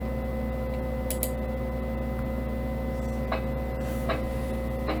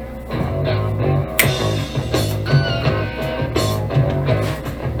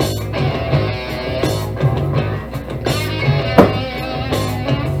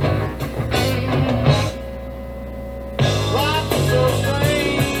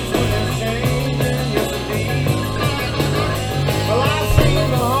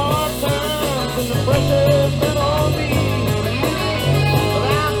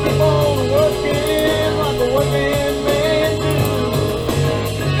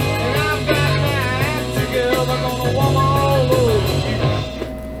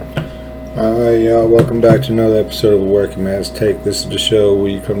Alright, y'all, welcome back to another episode of A Working Man's Take. This is the show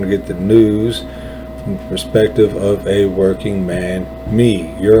where you come to get the news from the perspective of a working man.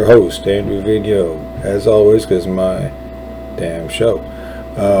 Me, your host, Andrew Vigneault. As always, because my damn show.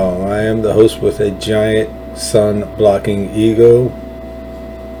 I am the host with a giant sun-blocking ego.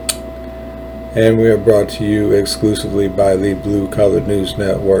 And we are brought to you exclusively by the Blue Collar News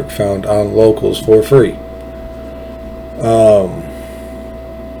Network, found on Locals for free.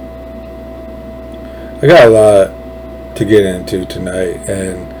 I got a lot to get into tonight,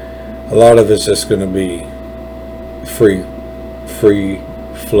 and a lot of it's just going to be free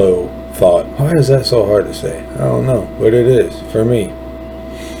flow thought. Why is that so hard to say? I don't know, but it is for me.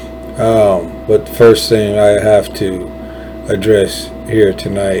 But the first thing I have to address here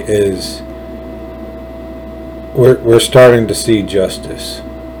tonight is we're starting to see justice.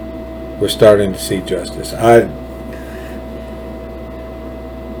 We're starting to see justice.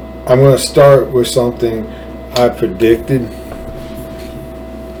 I'm going to start with something I predicted,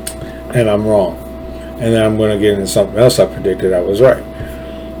 and I'm wrong. And then I'm going to get into something else I predicted I was right.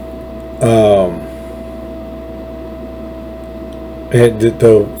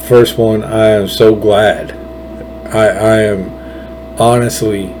 The first one, I am so glad. I am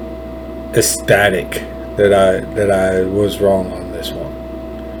honestly ecstatic that I was wrong on this one.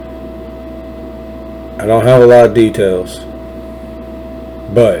 I don't have a lot of details,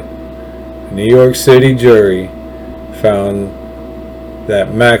 but a New York City jury found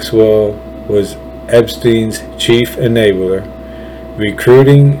that Maxwell was Epstein's chief enabler,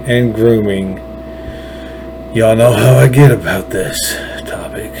 recruiting and grooming. Y'all know how I get about this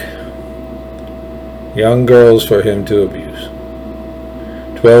topic. Young girls for him to abuse.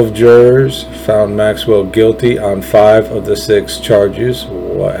 12 jurors found Maxwell guilty on 5 of the 6 charges.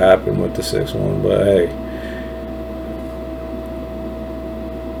 What happened with the 6th one? But hey.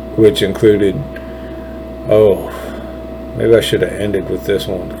 Which included, maybe I should have ended with this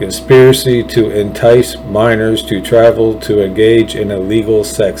one. Conspiracy to entice minors to travel to engage in illegal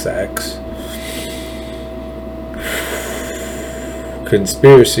sex acts.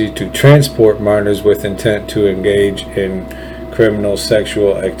 Conspiracy to transport minors with intent to engage in criminal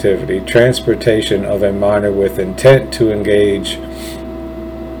sexual activity. Transportation of a minor with intent to engage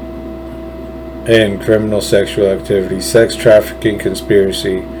in criminal sexual activity. Sex trafficking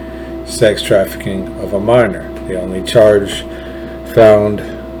conspiracy. Sex trafficking of a minor. The only charge found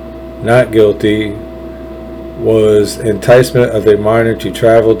not guilty was enticement of a minor to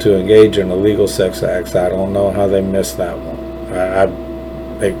travel to engage in illegal sex acts. I don't know how they missed that one.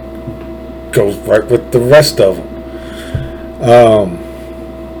 It goes right with the rest of them.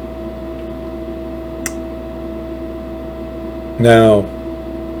 Now,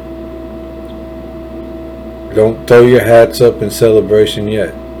 don't throw your hats up in celebration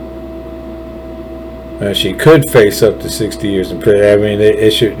yet. She could face up to 60 years in prison. I mean, it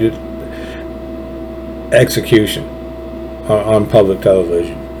should execution on public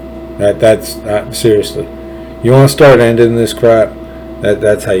television. That's not seriously. You want to start ending this crap?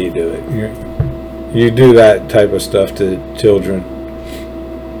 That's how you do it. You do that type of stuff to children.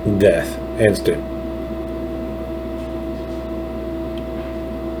 Death, instant.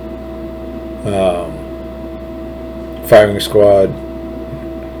 Firing squad.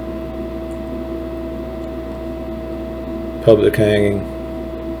 Public hanging.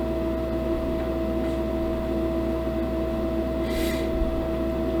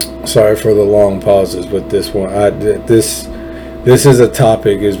 Sorry for the long pauses with this one. This is a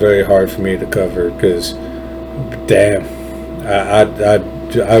topic is very hard for me to cover because, damn,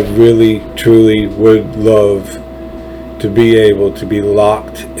 I really truly would love to be able to be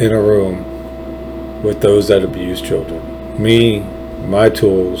locked in a room with those that abuse children. Me, my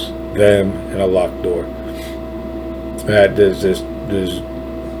tools, them, and a locked door. We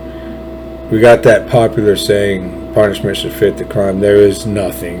got that popular saying, punishment should fit the crime. There is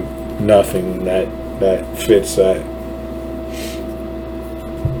nothing that fits that.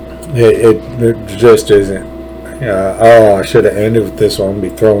 It just isn't. I should have ended with this one. I'm going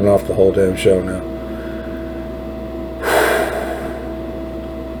to be throwing off the whole damn show now.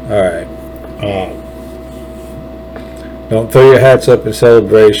 Alright. Don't throw your hats up in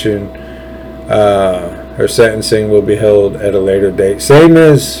celebration. Her sentencing will be held at a later date. Same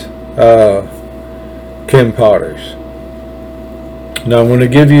as Kim Potter's. Now I'm going to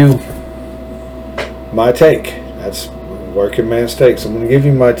give you my take. That's working man's take. So I'm going to give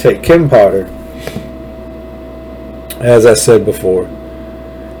you my take. Kim Potter, as I said before,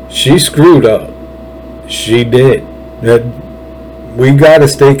 she screwed up. She did. We got to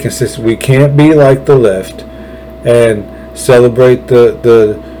stay consistent. We can't be like the left and celebrate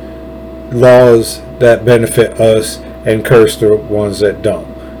the laws that benefit us and curse the ones that don't.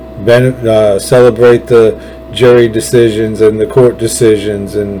 Celebrate the jury decisions and the court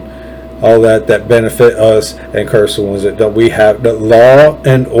decisions and all that benefit us and curse the ones that don't. We have the law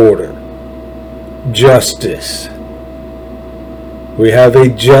and order, justice. We have a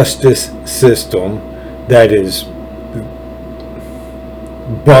justice system that is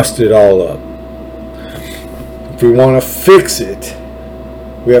busted all up. If we want to fix it,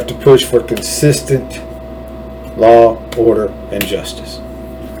 we have to push for consistent law, order, and justice.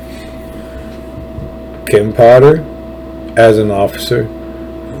 Kim Potter, as an officer,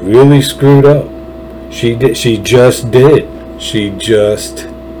 really screwed up. She just did.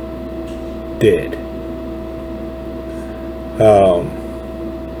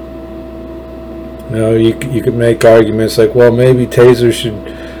 You could make arguments like, well, maybe tasers should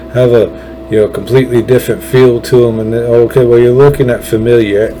have a completely different feel to them. And okay, well, you're looking at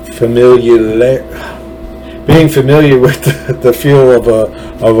being familiar with the feel of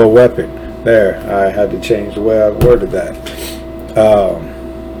a weapon. There, I had to change the way I worded that.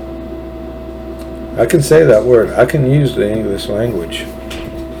 I can say that word. I can use the English language.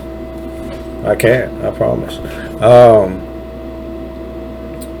 I can. I promise.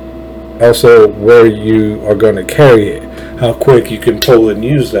 Also, where you are going to carry it, how quick you can pull and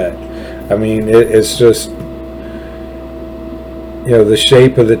use that. I mean, it's just, the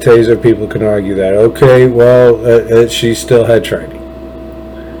shape of the taser. People can argue that. Okay, well, she still had training.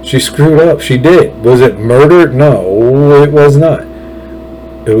 She screwed up. She did. Was it murder? No, it was not.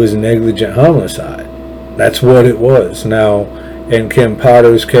 It was negligent homicide. That's what it was. Now, in Kim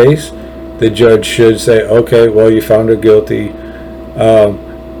Potter's case, the judge should say, okay, well, you found her guilty.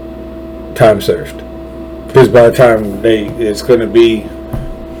 Time served. Because by the time it's going to be,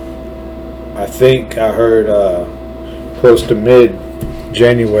 I think I heard close to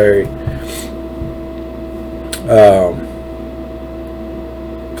mid-January.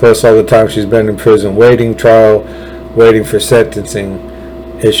 Plus all the time she's been in prison, waiting trial, waiting for sentencing,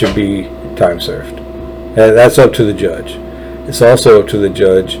 it should be time served. And that's up to the judge. It's also up to the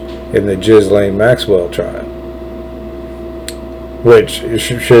judge in the Ghislaine Maxwell trial, which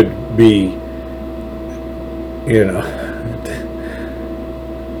should be,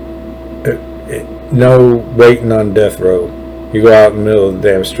 no waiting on death row. You go out in the middle of the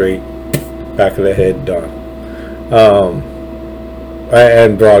damn street, back of the head, done.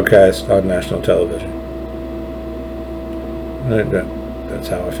 And broadcast on national television. That's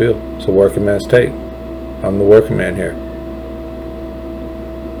how I feel. It's a working man's take. I'm the working man here.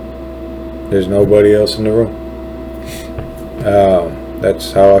 There's nobody else in the room.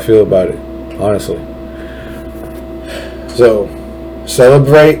 That's how I feel about it, honestly. So,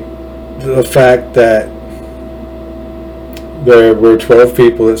 celebrate the fact that there were 12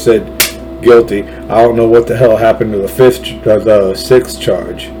 people that said guilty. I don't know what the hell happened to the sixth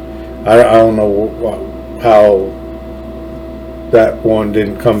charge. I don't know how that one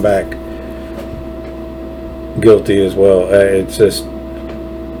didn't come back guilty as well. It's just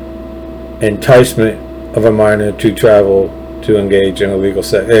enticement of a minor to travel to engage in illegal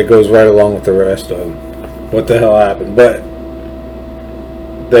sex. It goes right along with the rest of them. What the hell happened? But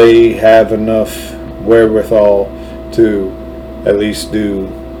they have enough wherewithal to at least do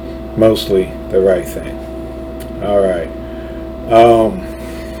mostly the right thing. Alright.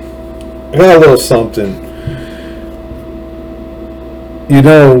 I got a little something.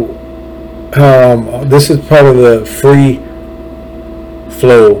 This is part of the free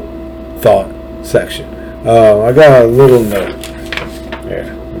flow thought section. I got a little note. Yeah,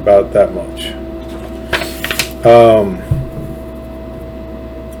 about that much.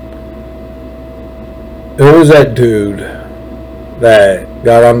 There was that dude that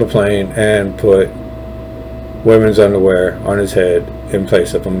got on the plane and put women's underwear on his head in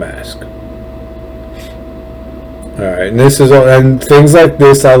place of a mask. Alright, and this is all, and things like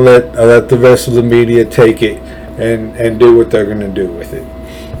this I let the rest of the media take it and do what they're gonna do with it.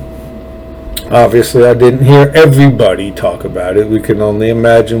 Obviously I didn't hear everybody talk about it. We can only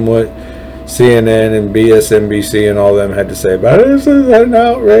imagine what CNN and BSNBC and all them had to say about it. This is an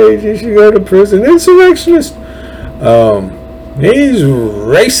outrage, he should go to prison. Insurrectionist. He's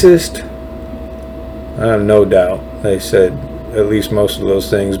racist. I have no doubt they said at least most of those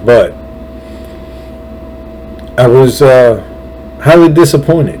things, but I was highly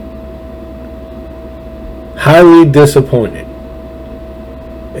disappointed. Highly disappointed.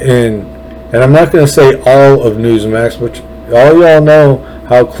 And I'm not going to say all of Newsmax, but all y'all know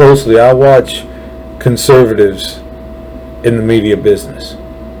how closely I watch conservatives in the media business.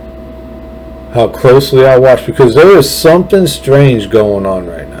 How closely I watch, because there is something strange going on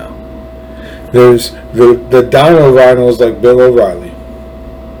right now. There's the dino rhinos like Bill O'Reilly.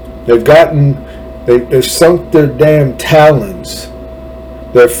 They've sunk their damn talons,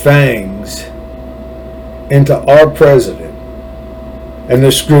 their fangs, into our president, and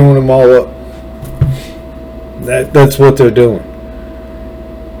they're screwing them all up. That's what they're doing.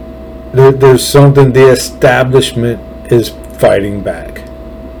 There's something. The establishment is fighting back.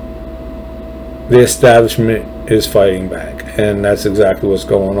 The establishment is fighting back, and that's exactly what's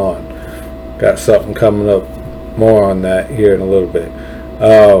going on. Got something coming up more on that here in a little bit.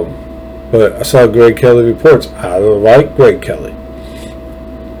 But I saw Greg Kelly reports. I like Greg Kelly.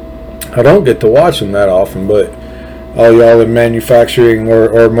 I don't get to watch him that often, but all y'all in manufacturing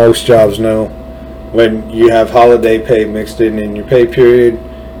or most jobs know when you have holiday pay mixed in your pay period,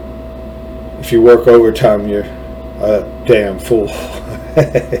 if you work overtime, you're a damn fool.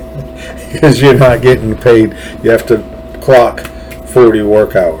 Because you're not getting paid. You have to clock 40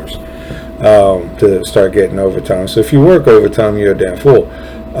 work hours to start getting overtime. So if you work overtime, you're a damn fool.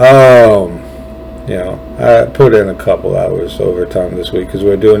 I put in a couple hours overtime this week because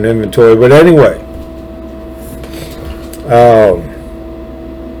we're doing inventory. But anyway,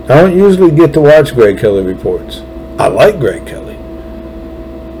 I don't usually get to watch Greg Kelly reports. I like Greg Kelly.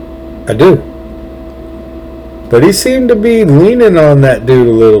 I do. But he seemed to be leaning on that dude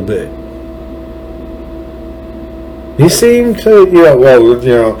a little bit. He seemed to,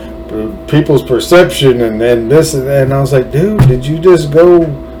 people's perception and this and that. And I was like, dude, did you just go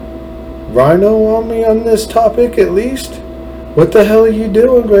rhino on me on this topic at least? What the hell are you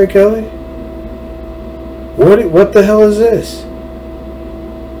doing, Greg Kelly? What the hell is this?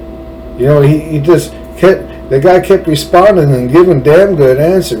 He just kept, the guy kept responding and giving damn good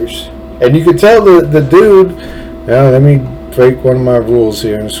answers. And you could tell the dude, let me break one of my rules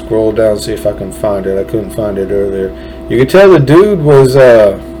here and scroll down, see if I can find it. I couldn't find it earlier. You could tell the dude was,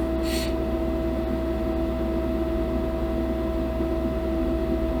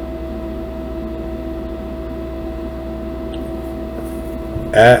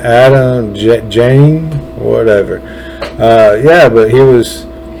 Adam, Jane, whatever. But he was,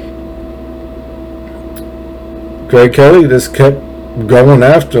 Greg Kelly just kept going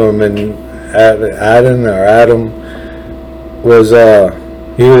after him, and Adam was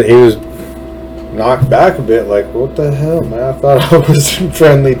he was knocked back a bit, like, what the hell, man? I thought I was in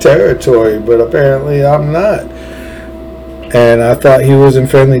friendly territory, but apparently I'm not. And I thought he was in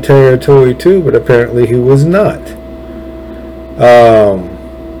friendly territory too, but apparently he was not.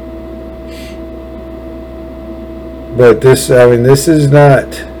 But this is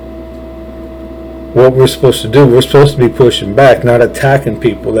not what we're supposed to do. We're supposed to be pushing back, not attacking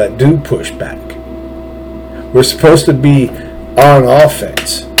people that do push back. We're supposed to be on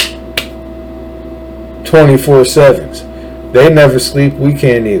offense 24/7. They never sleep. We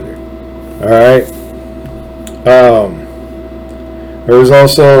can't either. Alright? There was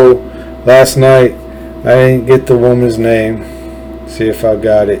also, last night, I didn't get the woman's name. See if I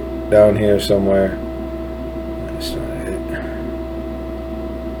got it down here somewhere.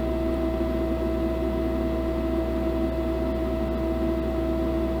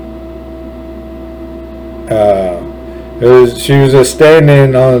 She was a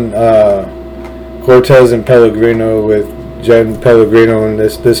stand-in on Cortez and Pellegrino with Jen Pellegrino and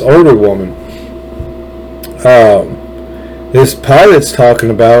this older woman. This pilot's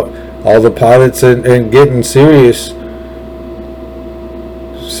talking about all the pilots and getting serious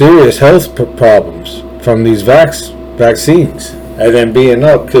health problems from these vaccines, and then being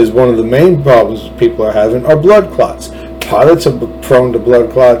up because one of the main problems people are having are blood clots. Pilots are prone to blood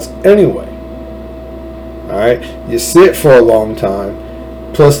clots anyway. Alright, you sit for a long time,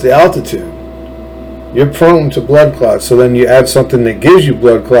 plus the altitude, you're prone to blood clots. So then you add something that gives you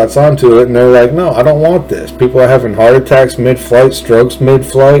blood clots onto it, and they're like, no, I don't want this. People are having heart attacks mid-flight, strokes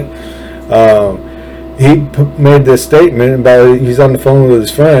mid-flight. He made this statement about, he's on the phone with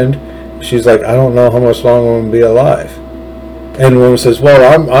his friend. She's like, I don't know how much longer I'm going to be alive. And the woman says,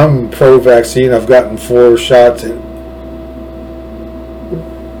 well, I'm pro-vaccine. I've gotten 4 shots.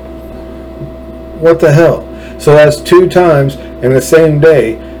 What the hell? So that's 2 times in the same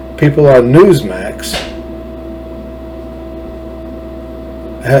day. People on Newsmax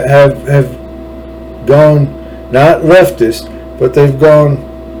have gone, not leftist, but they've gone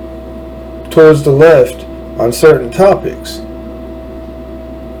towards the left on certain topics.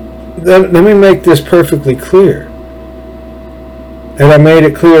 Let me make this perfectly clear. And I made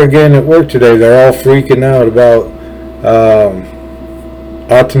it clear again at work today. They're all freaking out about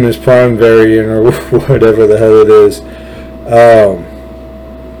Optimus Prime variant or whatever the hell it is.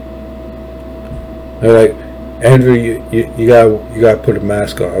 They're like, Andrew, you gotta put a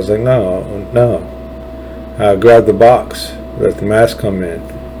mask on. I was like, no. I grabbed the box, let the mask come in,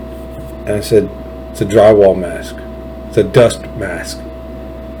 and I said, it's a drywall mask. It's a dust mask.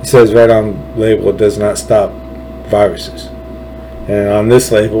 It says right on the label, it does not stop viruses. And on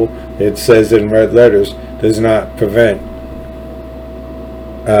this label, it says in red letters, does not prevent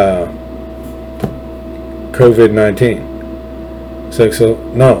COVID-19. It's like, so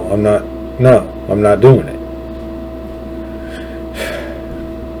no, I'm not doing it.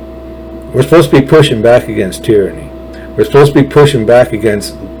 We're supposed to be pushing back against tyranny. We're supposed to be pushing back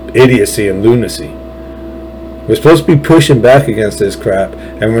against idiocy and lunacy. We're supposed to be pushing back against this crap,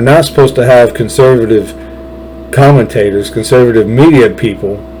 and we're not supposed to have conservative commentators, conservative media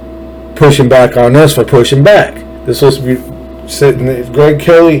people pushing back on us for pushing back. They're supposed to be sitting there. Greg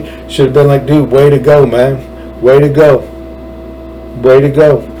Kelly should have been like, dude, way to go, man. Way to go. Way to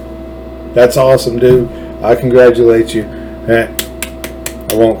go. That's awesome, dude. I congratulate you.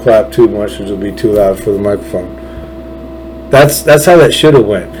 I won't clap too much because it'll be too loud for the microphone. That's how that should have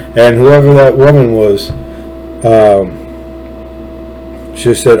went. And whoever that woman was,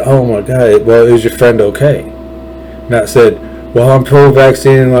 she said, oh my God, well, is your friend okay? Not said, well, I'm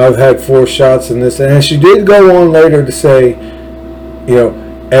pro-vaccine and I've had 4 shots and this. And she did go on later to say,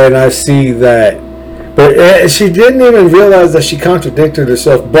 and I see that. But she didn't even realize that she contradicted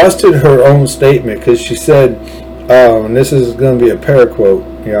herself, busted her own statement, because she said, and this is going to be a paraquote.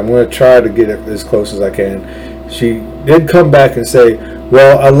 I'm going to try to get it as close as I can. She did come back and say,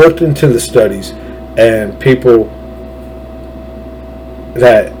 well, I looked into the studies, and people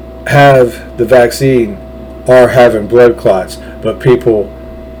that have the vaccine are having blood clots, but people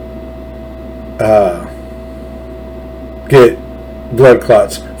get blood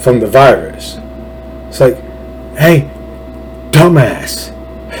clots from the virus. It's like, hey, dumbass.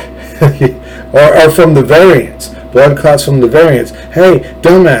 or from the variants. Blood clots from the variants. Hey,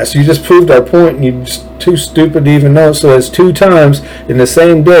 dumbass, you just proved our point and you're just too stupid to even know. So it's 2 times in the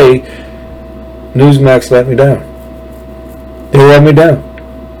same day, Newsmax let me down. They let me down.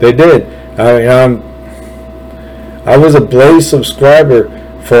 They did. I was a Blaze subscriber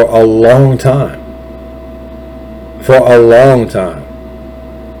for a long time. For a long time.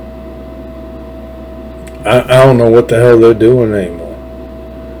 I don't know what the hell they're doing anymore.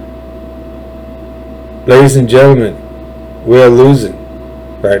 Ladies and gentlemen, we are losing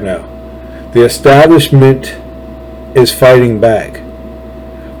right now. The establishment is fighting back.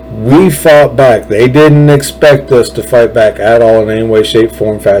 We fought back. They didn't expect us to fight back at all in any way, shape,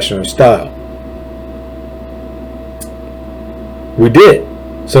 form, fashion, or style. We did.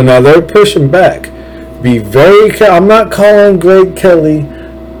 So now they're pushing back. Be very careful. I'm not calling Greg Kelly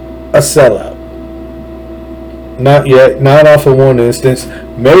a sellout. Not yet. Not off of one instance.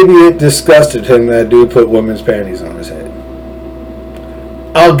 Maybe it disgusted him that dude put women's panties on his head.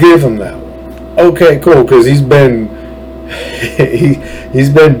 I'll give him that one. Okay, cool, because he's been he's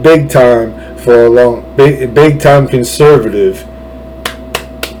been big time for a long big time conservative,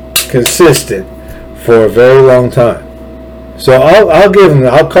 consistent for a very long time. So I'll give him.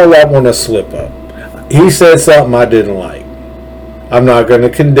 I'll call that one a slip up. He said something I didn't like. I'm not going to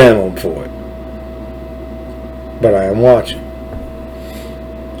condemn him for it, but I am watching.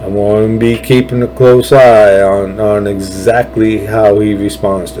 I want to be keeping a close eye on exactly how he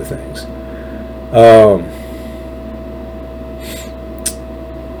responds to things.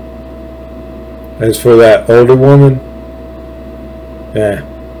 As for that older woman, I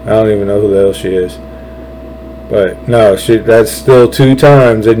don't even know who the hell she is. But no, that's still 2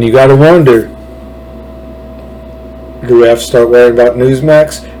 times, and you got to wonder, do we have to start worrying about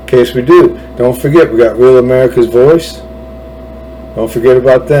Newsmax? In case we do, don't forget we got Real America's Voice. Don't forget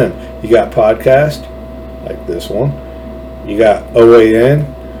about them. You got podcasts like this one. You got OAN.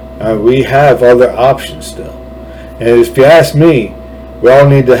 We have other options still. And if you ask me, we all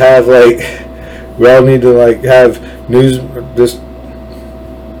need to have have news. Just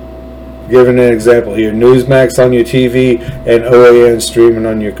giving an example here: Newsmax on your TV and OAN streaming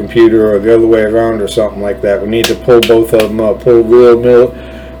on your computer, or the other way around, or something like that. We need to pull both of them up. Pull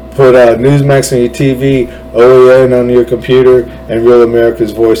Put Newsmax on your TV, OAN on your computer, and Real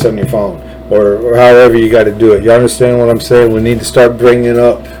America's Voice on your phone, or however you got to do it. You understand what I'm saying? We need to start bringing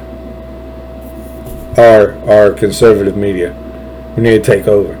up our conservative media. We need to take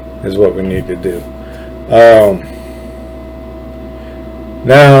over, is what we need to do.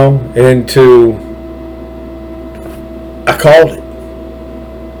 Now into, I called it.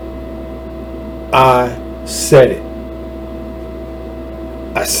 I said it.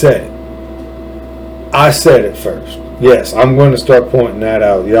 I said it first. Yes, I'm going to start pointing that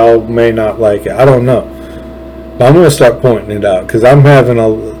out. Y'all may not like it. I don't know. But I'm going to start pointing it out because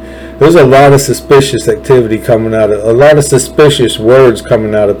there's a lot of suspicious activity coming out of, a lot of suspicious words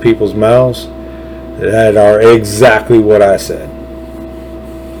coming out of people's mouths that are exactly what I said.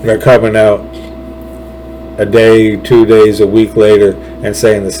 They're coming out a day, 2 days, a week later and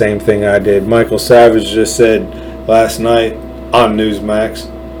saying the same thing I did. Michael Savage just said last night on Newsmax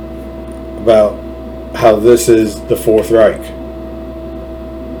about how this is the Fourth Reich.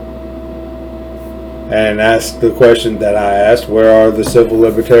 And asked the question that I asked, where are the civil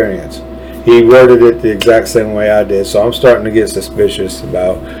libertarians? He worded it the exact same way I did. So I'm starting to get suspicious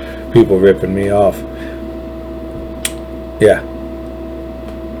about people ripping me off. Yeah.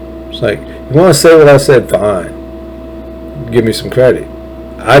 It's like, you want to say what I said? Fine. Give me some credit.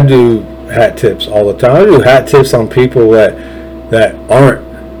 I do hat tips all the time. I do hat tips on people that aren't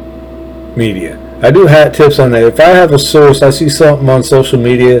media. I do hat tips on that. If I have a source, I see something on social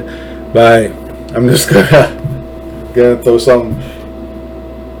media I'm just gonna throw something.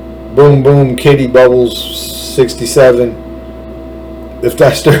 Boom boom kitty bubbles 67. If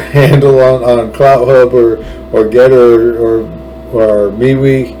that's their handle on Clout Hub or Getter or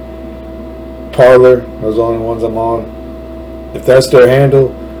MeWe, Parlor, those are the only ones I'm on. If that's their handle,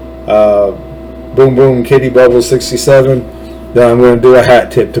 Boom Boom Kitty Bubble 67, then I'm going to do a hat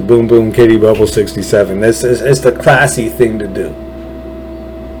tip to Boom Boom Kitty Bubble 67. It's the classy thing to do.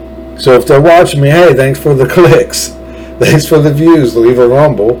 So if they're watching me, hey, thanks for the clicks, thanks for the views, leave a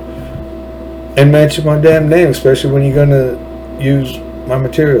rumble and mention my damn name, especially when you're going to use my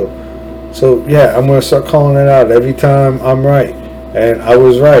material. So yeah, I'm going to start calling it out every time I'm right. And I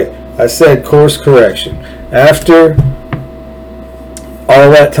was right. I said course correction. After all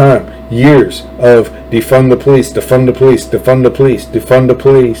that time, years of defund the police, defund the police, defund the police, defund the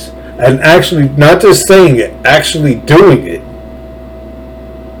police, and actually not just saying it, actually doing it.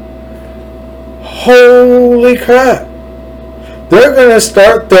 Holy crap. They're going to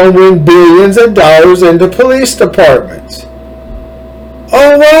start throwing billions of dollars into police departments.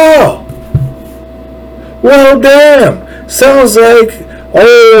 Oh wow. Well damn. Sounds like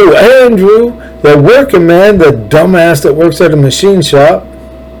Andrew, the working man, the dumbass that works at a machine shop,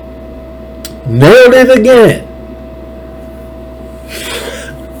 nailed it again.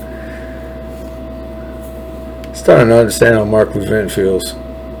 Starting to understand how Mark Levin feels.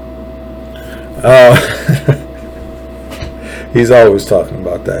 He's always talking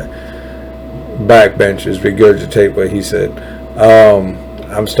about that. Backbenchers regurgitate what he said.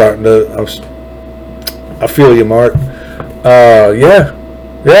 I feel you, Mark. Yeah.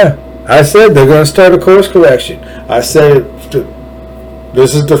 I said they're going to start a course correction. I said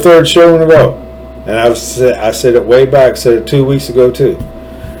this is the third show in a row, and I said it way back. Said it 2 weeks ago too.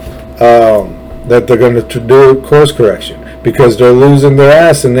 That they're going to do a course correction because they're losing their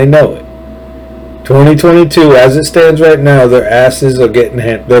ass and they know it. 2022, as it stands right now, their asses are getting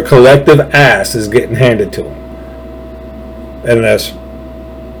their collective ass is getting handed to them, and that's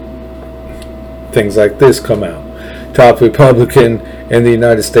things like this come out. Top Republican in the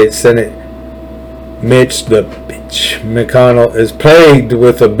United States Senate, Mitch McConnell, is plagued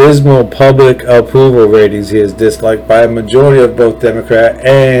with abysmal public approval ratings. He is disliked by a majority of both Democrat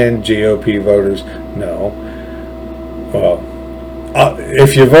and GOP voters. No. Well,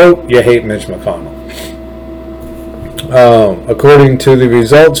 if you vote, you hate Mitch McConnell. According to the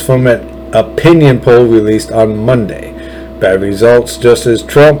results from an opinion poll released on Monday. Bad results, just as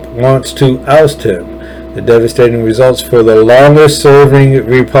Trump wants to oust him. The devastating results for the longest-serving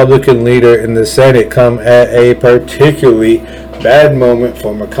Republican leader in the Senate come at a particularly bad moment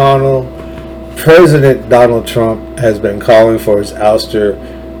for McConnell. President Donald Trump has been calling for his ouster.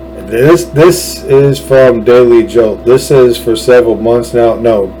 This is from Daily Jolt. This is for several months now.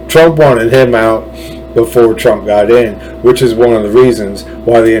 No, Trump wanted him out before Trump got in, which is one of the reasons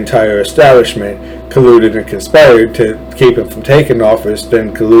why the entire establishment colluded and conspired to keep him from taking office,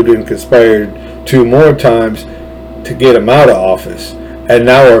 then colluded and conspired 2 more times to get him out of office, and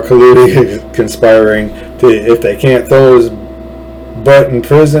now are colluding and conspiring to, if they can't throw his butt in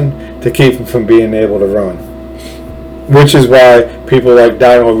prison, to keep him from being able to run. Which is why people like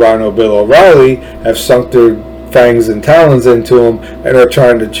Donald Rhino Bill O'Reilly have sunk their fangs and talons into him and are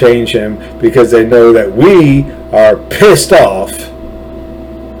trying to change him because they know that we are pissed off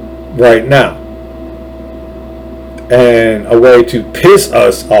right now. And a way to piss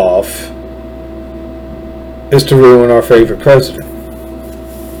us off is to ruin our favorite president.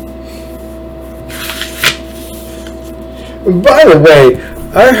 By the way,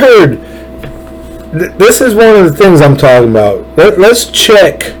 I heard this is one of the things I'm talking about. Let's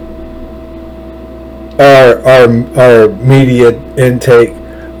check our media intake.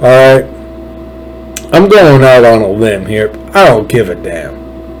 All right, I'm going out on a limb here. I don't give a damn.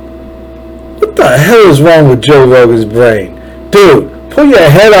 What the hell is wrong with Joe Rogan's brain? Dude, pull your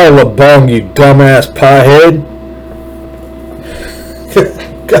head out of the bong, you dumbass pothead.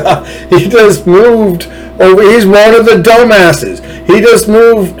 God, he just moved over. He's one of the dumbasses. He just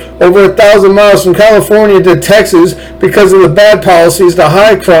moved over 1,000 miles from California to Texas because of the bad policies, the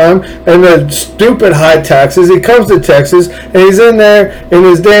high crime, and the stupid high taxes. He comes to Texas, and he's in there in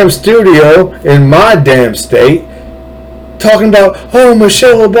his damn studio in my damn state talking about, oh,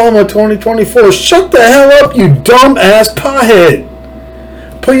 Michelle Obama 2024. Shut the hell up, you dumbass pothead.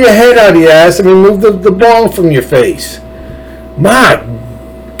 Pull your head out of your ass and remove the bong from your face. My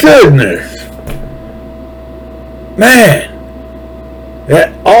goodness. Man.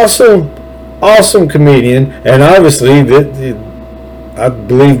 That awesome comedian, and obviously I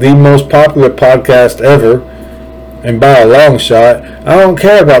believe the most popular podcast ever, and by a long shot. I don't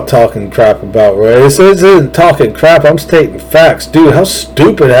care about talking crap about Ray. This isn't talking crap, I'm stating facts. Dude, how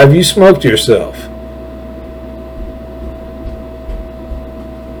stupid have you smoked yourself?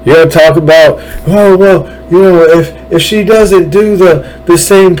 You gotta talk about, oh, well, you know, if she doesn't do the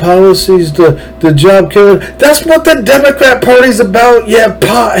same policies, the job killer, that's what the Democrat Party's about, yeah,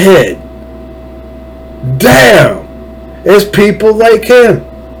 pothead. Damn. It's people like him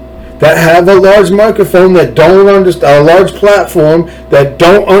that have a large microphone that don't understand, a large platform that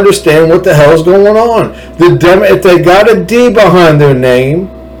don't understand what the hell's going on. If they got a D behind their name,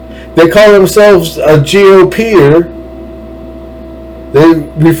 they call themselves a GOPer. They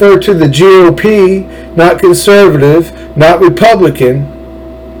refer to the GOP, not conservative, not Republican.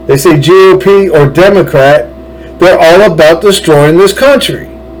 They say GOP or Democrat. They're all about destroying this country.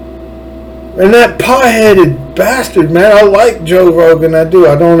 And that pie-headed bastard, man, I like Joe Rogan, I do.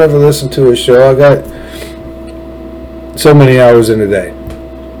 I don't ever listen to his show. I got so many hours in a day.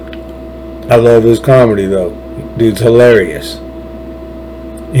 I love his comedy, though. Dude's hilarious.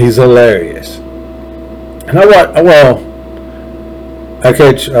 He's hilarious. And I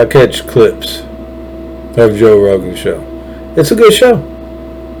catch clips of Joe Rogan's show. It's a good show.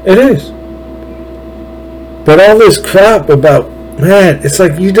 It is. But all this crap about, man, it's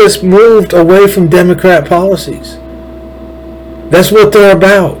like you just moved away from Democrat policies. That's what they're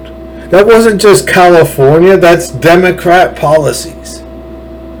about. That wasn't just California, that's Democrat policies.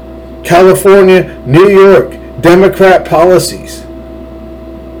 California, New York, Democrat policies.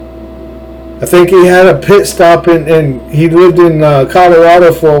 I think he had a pit stop and he lived in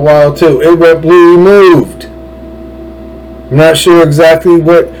Colorado for a while too. It went blue, he moved. I'm not sure exactly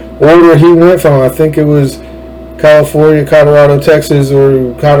what order he went from. I think it was California, Colorado, Texas,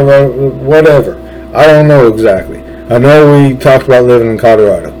 or Colorado, whatever. I don't know exactly. I know we talked about living in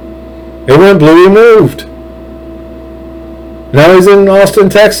Colorado. It went blue, he moved. Now he's in Austin,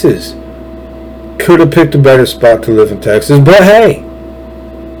 Texas. Could have picked a better spot to live in Texas, but hey.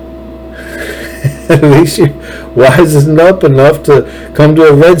 At least you wising up enough to come to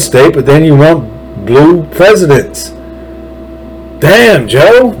a red state, but then you want blue presidents. Damn,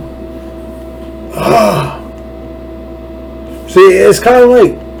 Joe. See, it's kind of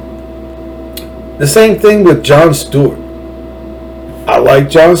like the same thing with Jon Stewart. I like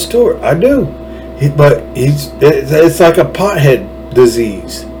Jon Stewart, I do, but it's like a pothead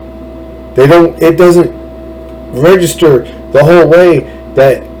disease. It doesn't register the whole way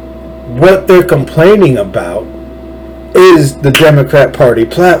that what they're complaining about is the Democrat Party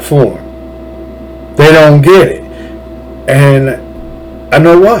platform. They don't get it. And I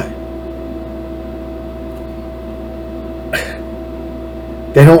know why.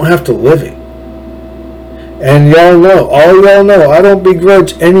 They don't have to live it. And y'all know, all y'all know, I don't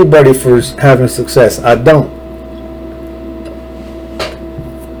begrudge anybody for having success. I don't.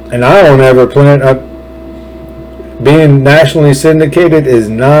 And I don't ever plan, being nationally syndicated is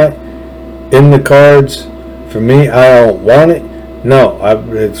not in the cards for me. I don't want it. No,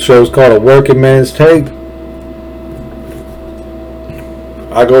 the show's called A Working Man's Take.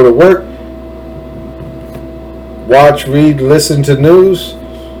 I go to work, watch, read, listen to news,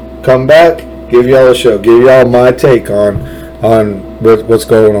 come back, give y'all a show, give y'all my take on what's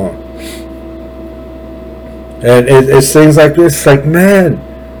going on. And it's things like this. It's like, man,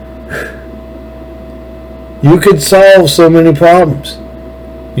 you could solve so many problems.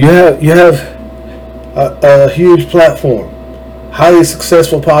 You have a huge platform, highly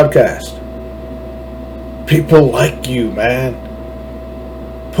successful podcast. People like you, man.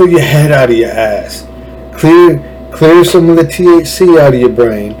 Pull your head out of your ass. Clear some of the THC out of your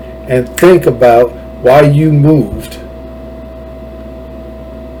brain and think about why you moved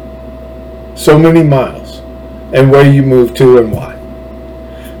so many miles and where you moved to and why.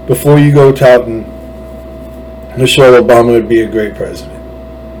 Before you go touting Michelle Obama would be a great president.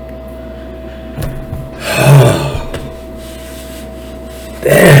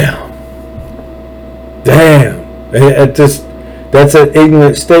 Damn. That's an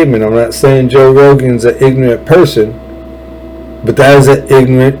ignorant statement. I'm not saying Joe Rogan's an ignorant person, but that is an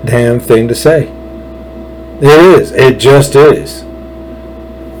ignorant damn thing to say. It is. It just is.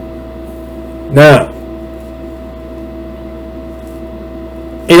 Now,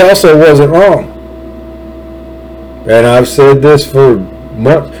 he also wasn't wrong. And I've said this for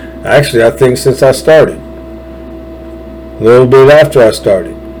months. Actually, I think since I started. A little bit after I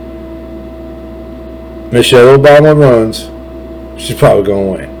started. Michelle Obama runs, she's probably going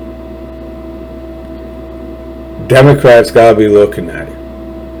to win. Democrats got to be looking at it.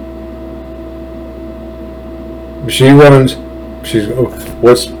 If she runs,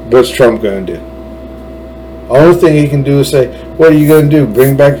 what's Trump going to do? Only thing he can do is say, what are you going to do?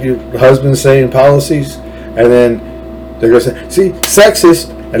 Bring back your husband saying policies? And then they're going to say, see, sexist.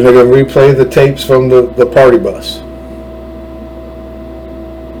 And they're going to replay the tapes from the party bus.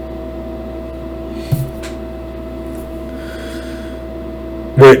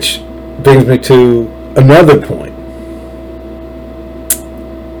 Which brings me to another point.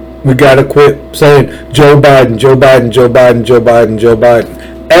 We got to quit saying Joe Biden, Joe Biden, Joe Biden, Joe Biden, Joe Biden.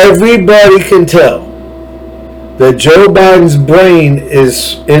 Everybody can tell that Joe Biden's brain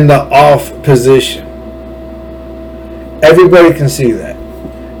is in the off position. Everybody can see that.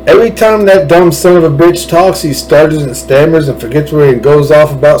 Every time that dumb son of a bitch talks, he stutters and stammers and forgets where he goes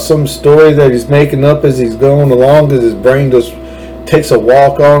off about some story that he's making up as he's going along because his brain just takes a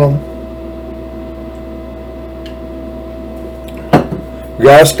walk on him. We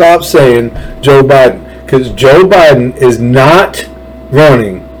gotta stop saying Joe Biden, because Joe Biden is not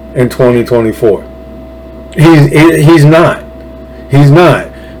running in 2024. He's not. He's not.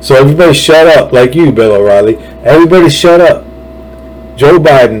 So everybody shut up, like you, Bill O'Reilly. Everybody shut up. Joe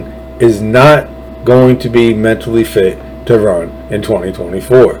Biden is not going to be mentally fit to run in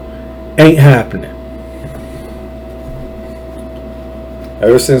 2024. Ain't happening.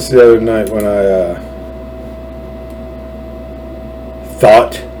 Ever since the other night when I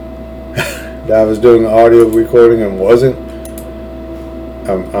thought that I was doing an audio recording and wasn't,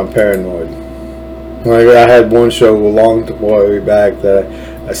 I'm paranoid. Like, I had one show a long way back that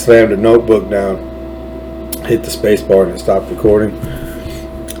I slammed a notebook down, hit the space bar, and it stopped recording.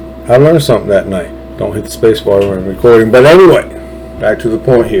 I learned something that night. Don't hit the space bar when recording. But anyway, back to the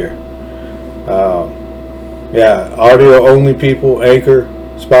point here. Yeah, audio only people, Anchor,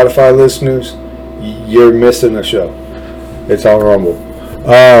 Spotify listeners, you're missing a show. It's on Rumble.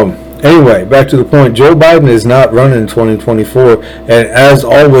 Anyway, back to the point. Joe Biden is not running in 2024, and as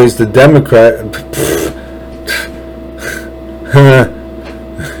always, the Democrat,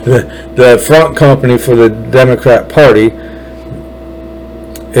 the front company for the Democrat Party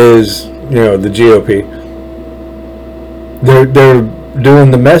is, the GOP. They're doing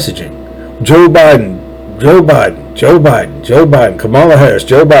the messaging. Joe Biden, Joe Biden, Joe Biden, Joe Biden, Kamala Harris,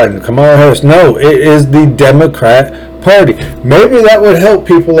 Joe Biden, Kamala Harris. No, it is the Democrat Party. Maybe that would help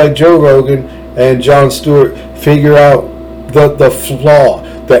people like Joe Rogan and Jon Stewart figure out the flaw,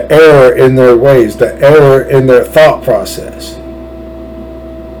 the error in their ways, the error in their thought process.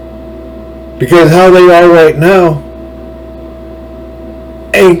 Because how they are right now,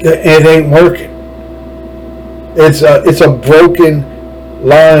 it ain't working. It's a broken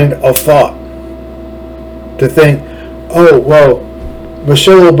line of thought. To think, oh well,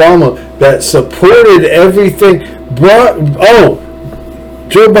 Michelle Obama that supported everything.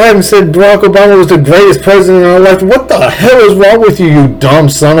 Joe Biden said Barack Obama was the greatest president in our life. What the hell is wrong with you, you dumb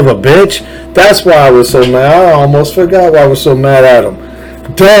son of a bitch? That's why I was so mad. I almost forgot why I was so mad at him.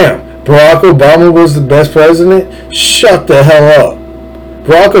 Damn, Barack Obama was the best president? Shut the hell up.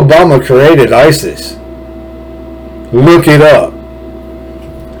 Barack Obama created ISIS. Look it up.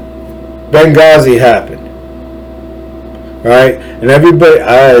 Benghazi happened. Right? And everybody,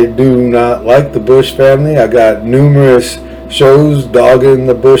 I do not like the Bush family. I got numerous shows dogging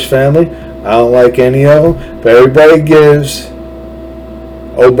the Bush family. I don't like any of them. But everybody gives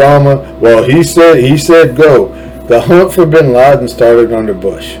Obama, well, he said go. The hunt for bin Laden started under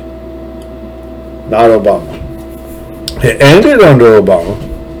Bush, not Obama. It ended under Obama.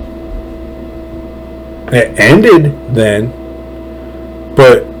 It ended then.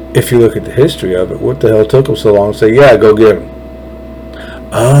 But if you look at the history of it, what the hell took him so long to say, yeah, go get him?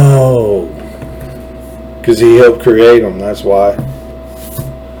 Oh, because he helped create them, that's why.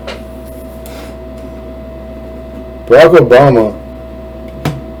 Barack Obama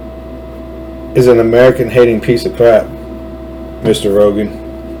is an American-hating piece of crap, Mr. Rogan.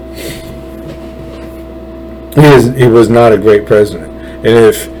 He was not a great president. And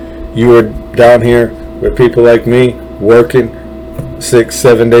if you were down here with people like me working 6,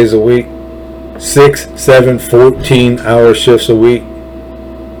 7 days a week, 6, 7, 14-hour shifts a week,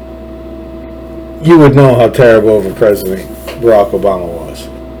 you would know how terrible of a president Barack Obama was.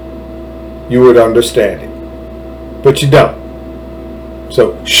 You would understand it. But you don't.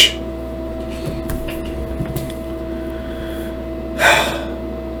 So, shh.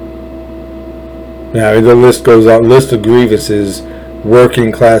 Now, the list goes on. List of grievances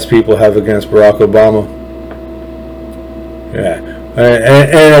working class people have against Barack Obama. Yeah.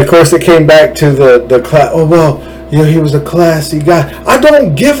 And of course it came back to the class. Oh, well, he was a classy guy. I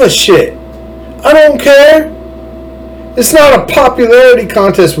don't give a shit. I don't care. It's not a popularity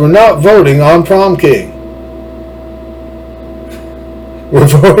contest. We're not voting on prom king. We're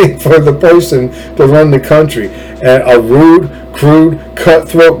voting for the person to run the country. And a rude, crude,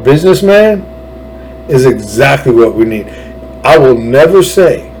 cutthroat businessman is exactly what we need. I will never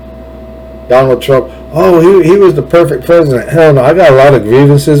say Donald Trump, oh, he was the perfect president. Hell no, I got a lot of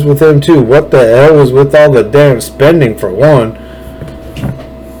grievances with him too. What the hell was with all the damn spending, for one?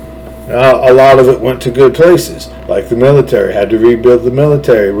 A lot of it went to good places, like the military. Had to rebuild the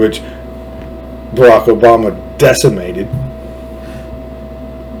military, which Barack Obama decimated.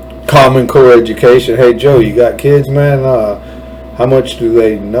 Common Core education. Hey, Joe, you got kids, man? How much do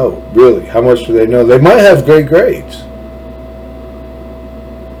they know? Really, how much do they know? They might have great grades.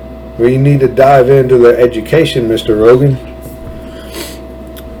 We need to dive into their education, Mr. Rogan.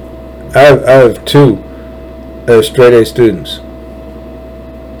 I have two straight A students.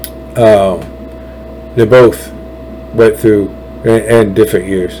 They both went through, in different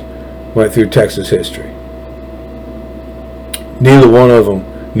years, went through Texas history. Neither one of them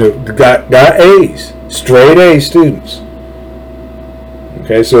got A's, straight A students.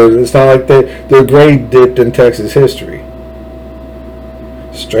 Okay, so it's not like their grade dipped in Texas history.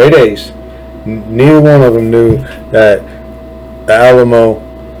 Straight A's. Neither one of them knew that the Alamo,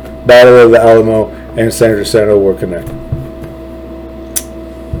 Battle of the Alamo, and Senator Center were connected.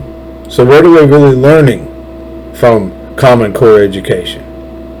 So what are we really learning from Common Core education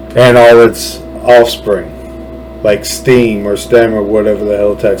and all its offspring, like STEAM or STEM or whatever the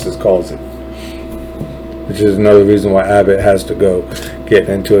hell Texas calls it? Which is another reason why Abbott has to go. Get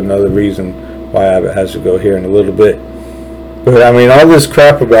into another reason why Abbott has to go here in a little bit. But I mean, all this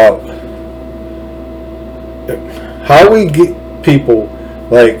crap about how we get people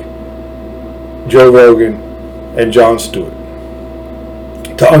like Joe Rogan and Jon Stewart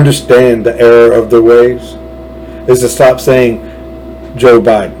to understand the error of their ways is to stop saying Joe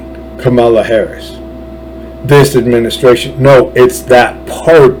Biden, Kamala Harris, this administration. No, it's that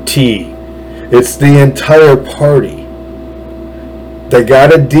party. It's the entire party. They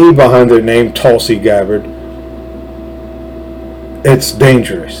got a D behind their name, Tulsi Gabbard. It's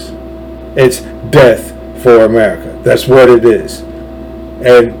dangerous. It's death for America. That's what it is.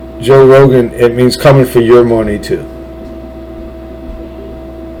 And Joe Rogan, it means coming for your money too.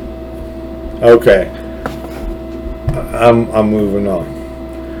 Okay. I'm moving on.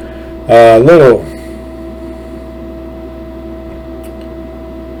 Little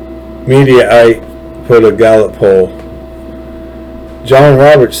Mediaite put a Gallup poll. John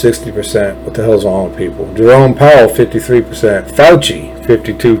Roberts 60%. What the hell's wrong with people? Jerome Powell 53%. Fauci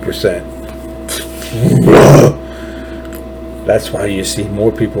 52%. That's why you see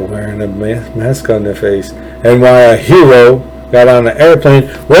more people wearing a mask on their face. And why a hero got on an airplane.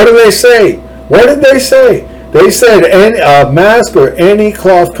 What did they say? What did they say? They said any mask or any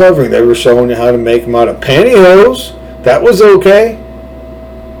cloth covering. They were showing you how to make them out of pantyhose. That was okay.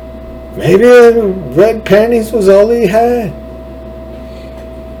 Maybe red panties was all he had.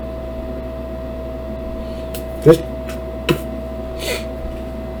 Just,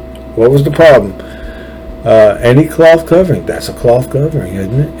 what was the problem? Any cloth covering. That's a cloth covering,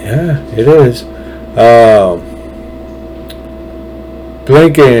 isn't it? Yeah, it is.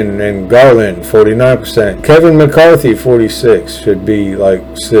 Blinken and Garland 49%. Kevin McCarthy 46%. Should be like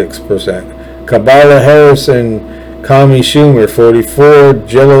 6%. Kamala Harris and Kami Schumer 44%.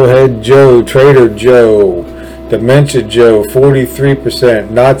 Jellohead Joe, Trader Joe, Dementia Joe 43%.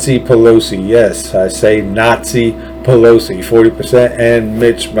 Nazi Pelosi, yes, I say Nazi Pelosi 40%, and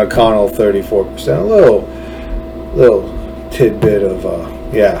Mitch McConnell 34%. A little tidbit of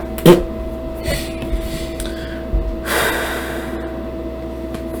yeah.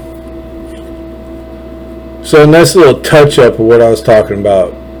 So a nice little touch up of what I was talking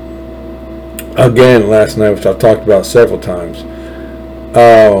about again last night, which I've talked about several times.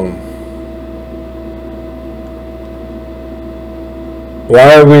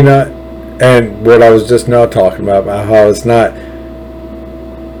 Why are we not And what I was just now talking about how it's not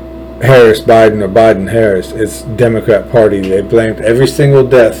Harris-Biden or Biden-Harris, it's Democrat Party. They blamed every single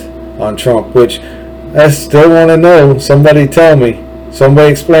death on Trump, which I still want to know. Somebody tell me,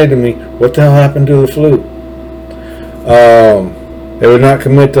 somebody explain to me, what the hell happened to the flu? They would not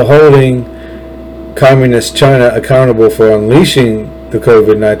commit to holding Communist China accountable for unleashing the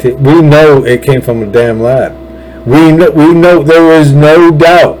COVID-19. We know it came from a damn lab. We know there is no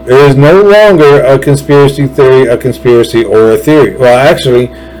doubt. There is no longer a conspiracy theory, a conspiracy, or a theory. Well,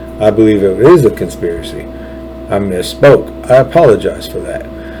 actually, I believe it is a conspiracy. I misspoke. I apologize for that.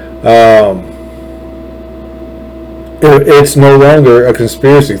 It's no longer a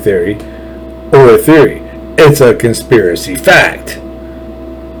conspiracy theory or a theory. It's a conspiracy fact.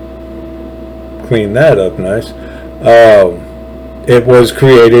 Clean that up nice. It was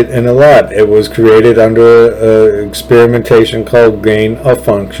created in a lab. It was created under an experimentation called gain of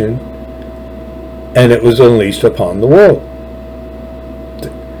function, and it was unleashed upon the world.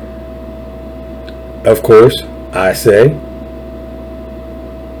 Of course, I say,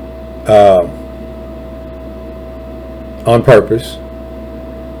 on purpose,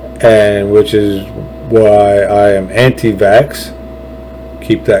 and which is why I am anti-vax.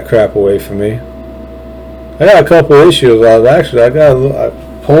 Keep that crap away from me. I got a couple of issues. I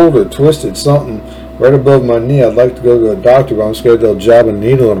pulled or twisted something right above my knee. I'd like to go to a doctor, but I'm scared they'll jab a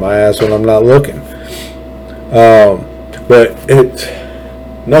needle in my ass when I'm not looking. But it's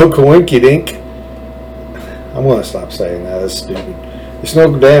no coinkydink. I'm going to stop saying that. That's stupid. It's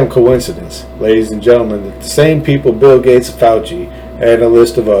no damn coincidence, ladies and gentlemen, that the same people, Bill Gates, Fauci, and a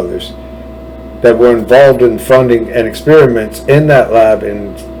list of others, that were involved in funding and experiments in that lab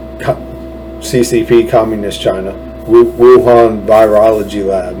in CCP, Communist China, Wuhan Virology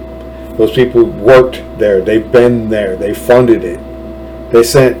Lab. Those people worked there. They've been there. They funded it. They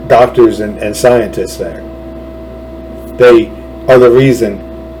sent doctors and scientists there. They are the reason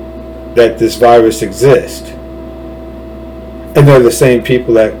that this virus exists. And they're the same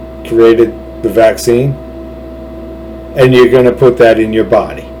people that created the vaccine. And you're going to put that in your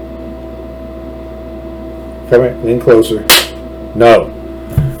body. Come here, lean closer. No.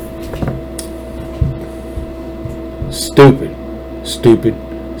 Stupid. Stupid.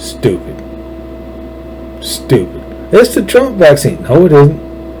 Stupid. Stupid. It's the Trump vaccine. No, it isn't.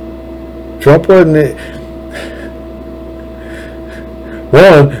 Trump wasn't it.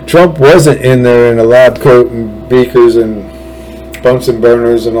 One, Trump wasn't in there in a lab coat and beakers and Bunsen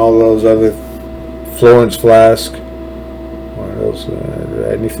burners and all those other Florence flask. What else?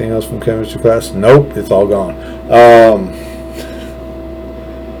 Anything else from chemistry class? Nope, it's all gone.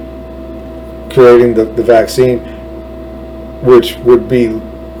 Creating the vaccine, which would be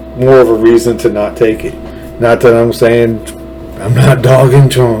more of a reason to not take it. Not that I'm saying I'm not dogging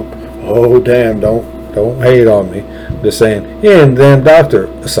Trump. Oh damn, don't hate on me. I'm just saying he ain't a damn doctor,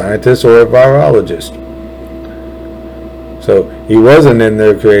 a scientist, or a virologist. So he wasn't in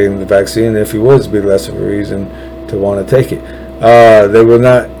there creating the vaccine. If he was, it'd be less of a reason to want to take it. They were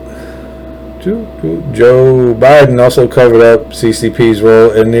not. Joe Biden also covered up CCP's role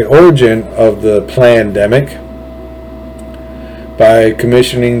in the origin of the pandemic by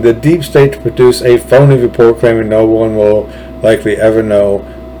commissioning the deep state to produce a phony report claiming no one will likely ever know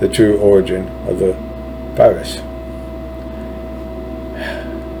the true origin of the virus.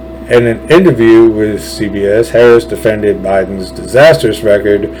 In an interview with CBS, Harris defended Biden's disastrous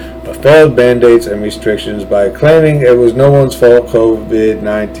record of failed mandates and restrictions by claiming it was no one's fault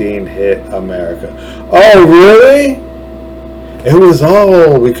COVID-19 hit America. Oh, really? It was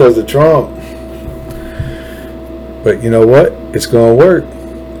all because of Trump. But you know what? It's going to work.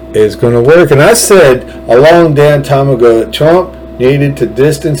 It's going to work. And I said a long damn time ago that Trump needed to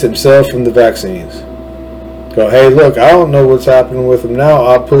distance himself from the vaccines. Go, hey, look, I don't know what's happening with them now.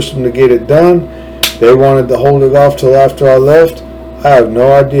 I'll push them to get it done. They wanted to hold it off till after I left. I have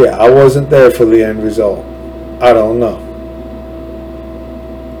no idea. I wasn't there for the end result. I don't know.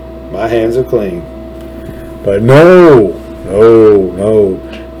 My hands are clean. But no.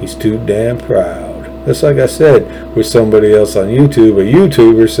 He's too damn proud. Just like I said with somebody else on YouTube. A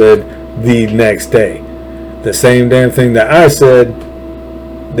YouTuber said the next day. The same damn thing that I said,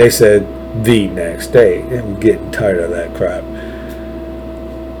 they said the next day. I'm getting tired of that crap.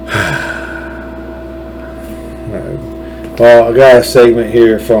 Well, I got a segment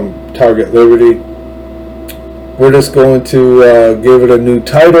here from Target Liberty. We're just going to give it a new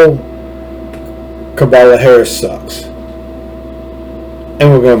title. Kamala Harris sucks. And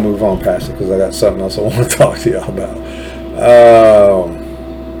we're going to move on past it because I got something else I want to talk to y'all about.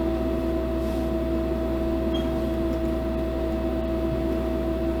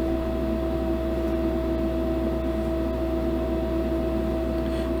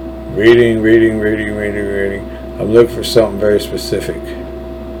 I'm looking for something very specific.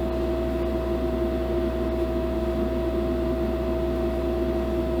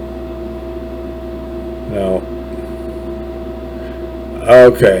 No.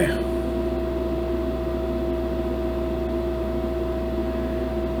 Okay.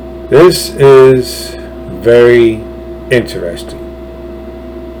 This is very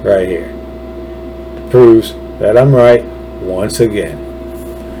interesting right here. Proves that I'm right once again.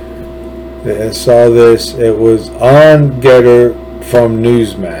 I saw this. It was on Getter from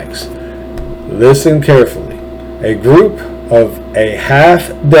Newsmax. Listen carefully. A group of a half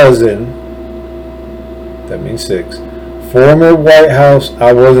dozen, that means 6, former White House,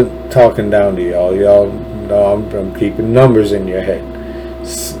 I wasn't talking down to y'all. Y'all know I'm keeping numbers in your head.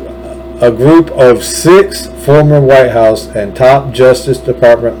 A group of 6 former White House and top Justice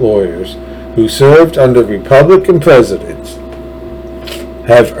Department lawyers who served under Republican presidents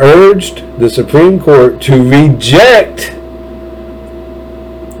have urged the Supreme Court to reject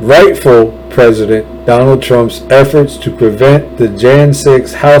rightful President Donald Trump's efforts to prevent the Jan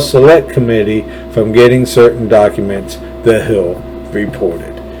 6 House Select Committee from getting certain documents, the Hill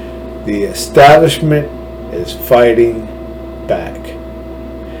reported. The establishment is fighting back.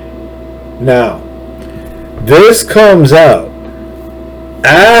 Now, this comes out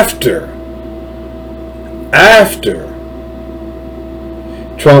after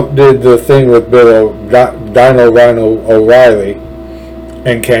Trump did the thing with Dino Rhino O'Reilly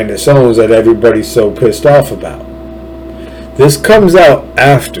and Candace Owens that everybody's so pissed off about. This comes out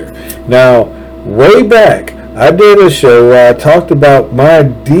after. Now, way back, I did a show where I talked about my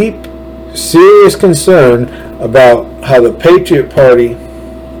deep, serious concern about how the Patriot Party...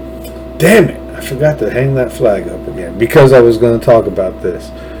 Damn it, I forgot to hang that flag up again because I was going to talk about this.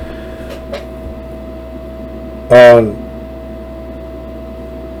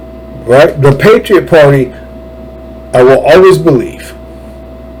 Right? The Patriot Party, I will always believe,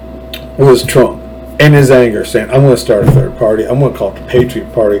 was Trump in his anger saying, I'm going to start a third party. I'm going to call it the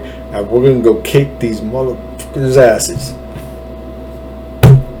Patriot Party, and we're going to go kick these motherfuckers' asses.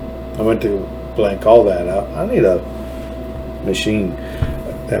 I went to blank all that out. I need a machine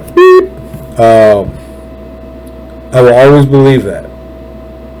that beep. I will always believe that.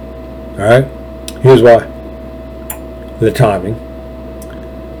 Alright? Here's why. The timing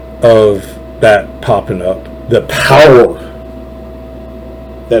of that popping up, the power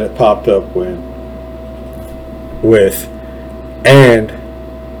that it popped up with, and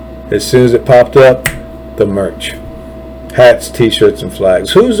as soon as it popped up, the merch. Hats, t-shirts, and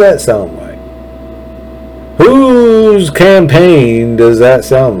flags. Who's that sound like? Whose campaign does that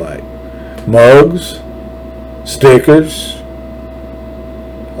sound like? Mugs, stickers,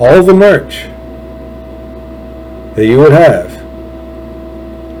 all the merch that you would have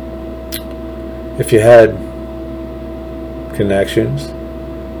if you had connections,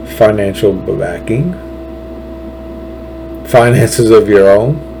 financial backing, finances of your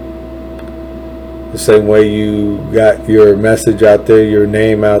own. The same way you got your message out there, your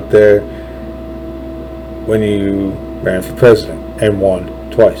name out there when you ran for president and won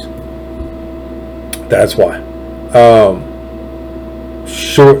twice. That's why.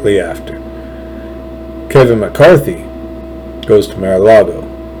 Shortly after, Kevin McCarthy goes to Mar-a-Lago.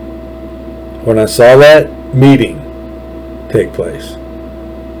 When I saw that meeting take place,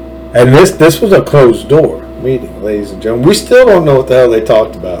 and this was a closed door meeting, ladies and gentlemen. We still don't know what the hell they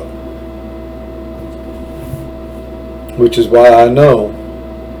talked about, which is why I know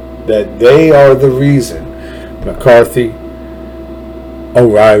that they are the reason. McCarthy,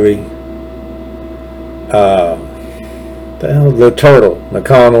 O'Reilly, the Turtle,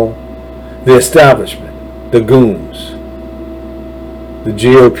 McConnell, the establishment, the goons, the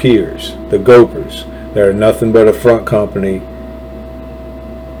GOPers, the Gopers. They're nothing but a front company.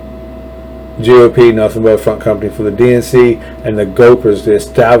 GOP, nothing but a front company for the DNC, and the Gopers, the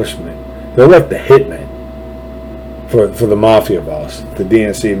establishment. They're like the hitmen for the mafia boss. The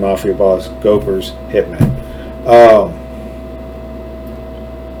DNC mafia boss, Gopers, hitman.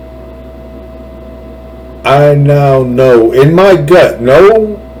 I now know in my gut,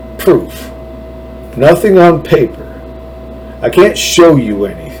 no proof, nothing on paper. I can't show you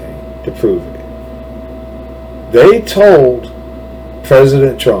anything to prove it. They told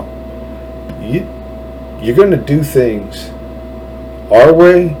President Trump, you're going to do things our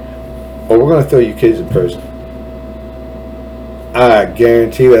way, or we're going to throw your kids in prison. I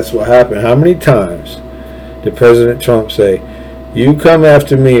guarantee that's what happened. How many times did President Trump say, you come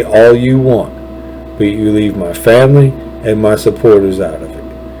after me all you want, but you leave my family and my supporters out of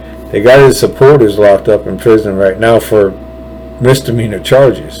it? They got his supporters locked up in prison right now for misdemeanor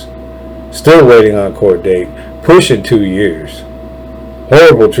charges. Still waiting on a court date. Pushing 2 years.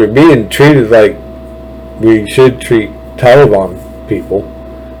 Horrible being treated like we should treat Taliban people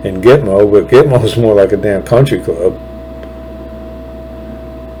in Gitmo, but Gitmo is more like a damn country club.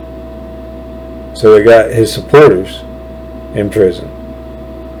 So they got his supporters in prison.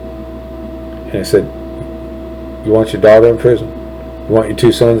 And I said, you want your daughter in prison? You want your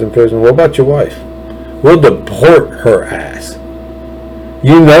 2 sons in prison? What about your wife? We'll deport her ass.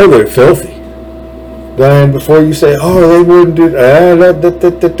 You know they're filthy. Then before you say, oh, they wouldn't do that.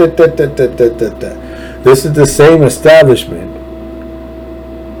 This is the same establishment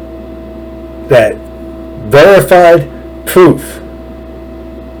that verified proof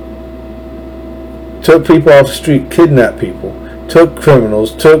took people off the street, kidnapped people, took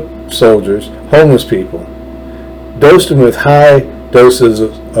criminals, took soldiers, homeless people, dosed them with high doses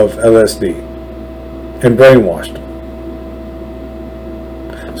of LSD, and brainwashed them.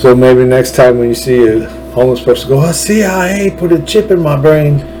 So maybe next time when you see a homeless person go, oh, CIA put a chip in my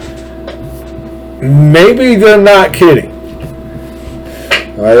brain, maybe they're not kidding.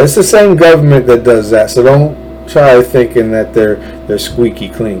 All right, it's the same government that does that, so don't try thinking that they're squeaky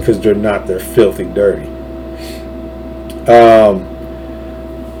clean, because they're not. They're filthy dirty.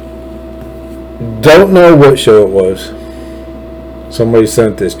 Don't know what show it was. Somebody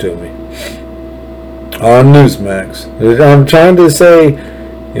sent this to me on Newsmax. I'm trying to say,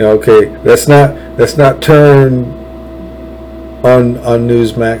 okay, let's not turn on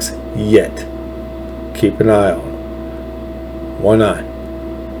Newsmax yet. Keep an eye on it. One eye.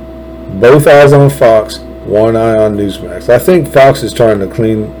 Both eyes on Fox, one eye on Newsmax. I think Fox is trying to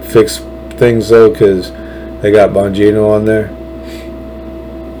fix things though, because they got Bongino on there.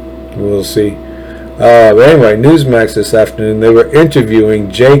 We'll see. But anyway, Newsmax this afternoon, they were interviewing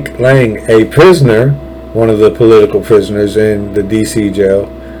Jake Lang, a prisoner, one of the political prisoners in the D.C. jail,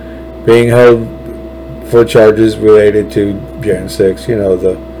 being held for charges related to Jan 6,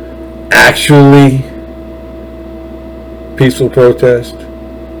 the actually peaceful protest.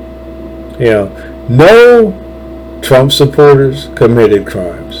 No Trump supporters committed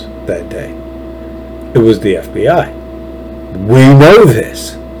crimes that day. It was the FBI. We know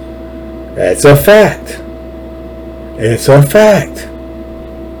this. It's a fact. It's a fact.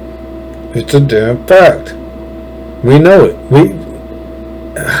 It's a damn fact. We know it.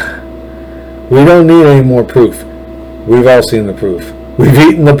 We don't need any more proof. We've all seen the proof. We've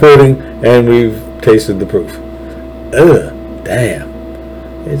eaten the pudding and we've tasted the proof. Ugh, damn.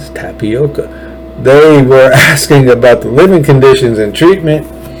 It's tapioca. They were asking about the living conditions and treatment.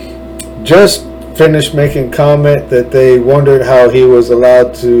 Just finished making comment that they wondered how he was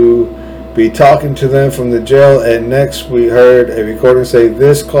allowed to be talking to them from the jail, and next we heard a recording say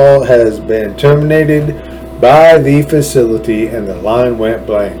this call has been terminated by the facility, and the line went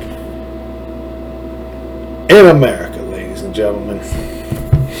blank. In America, ladies and gentlemen.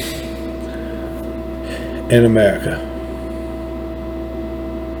 In America.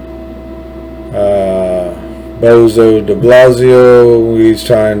 Bozo de Blasio, he's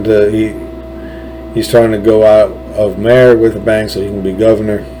trying to go out of mayor with a bang so he can be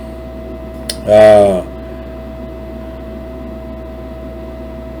governor.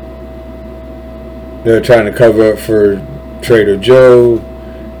 They're trying to cover up for Trader Joe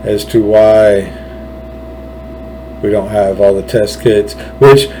as to why we don't have all the test kits,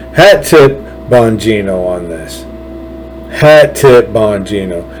 which hat tip Bongino on this. Hat tip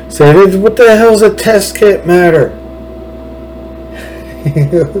Bongino. Say, what the hell's a test kit matter?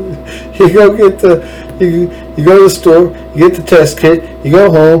 You go get you go to the store, you get the test kit, you go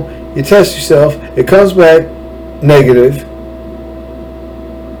home, you test yourself, it comes back negative.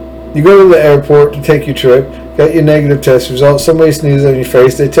 You go to the airport to take your trip, got your negative test results, somebody sneezes on your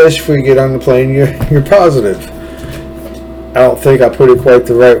face, they test you before you get on the plane, you're positive. I don't think I put it quite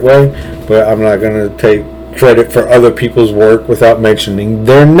the right way, but I'm not going to take credit for other people's work without mentioning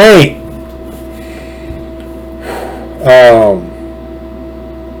their name.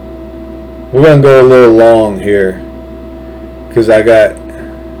 We're going to go a little long here because I got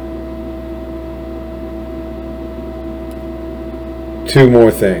two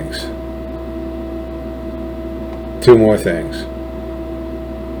more things.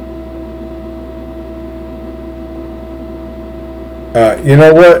 You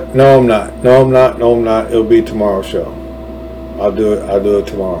know what? No, I'm not. It'll be tomorrow's show. I'll do it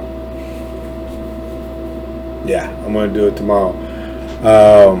tomorrow. Yeah, I'm going to do it tomorrow.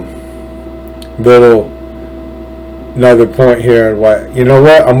 Another point here. Why? You know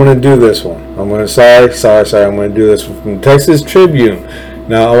what? I'm going to do this one. I'm going to do this one from Texas Tribune.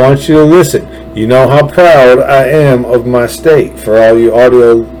 Now, I want you to listen. You know how proud I am of my state. For all you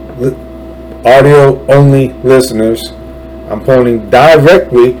audio audio only listeners, I'm pointing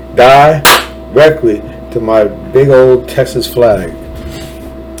directly to my big old Texas flag.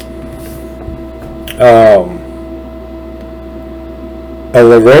 A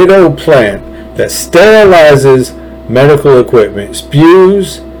Laredo plant that sterilizes medical equipment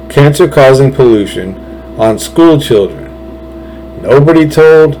spews cancer-causing pollution on school children. Nobody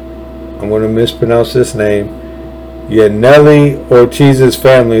told, I'm going to mispronounce this name, Yaneli Ortiz's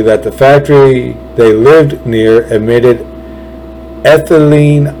family that the factory they lived near emitted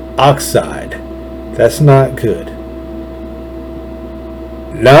ethylene oxide. That's not good.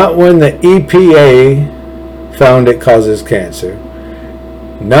 Not when the EPA found it causes cancer.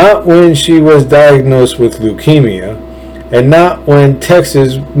 Not when she was diagnosed with leukemia. And not when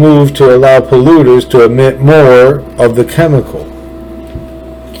Texas moved to allow polluters to emit more of the chemical.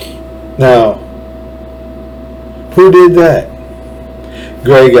 Now, who did that?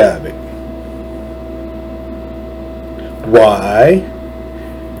 Greg Abbott. Why?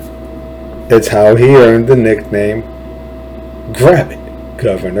 It's how he earned the nickname Grab It,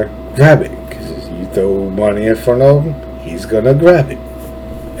 Governor Grab It. Because you throw money in front of him, he's going to grab it.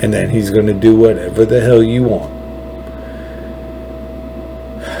 And then he's going to do whatever the hell you want.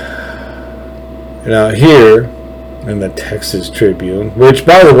 Now here in the Texas Tribune, which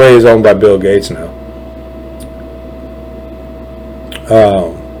by the way is owned by Bill Gates now.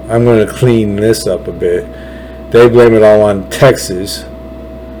 I'm going to clean this up a bit. They blame it all on Texas.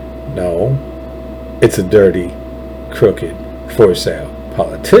 No, it's a dirty, crooked, for sale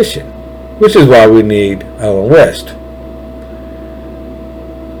politician, which is why we need Ellen West.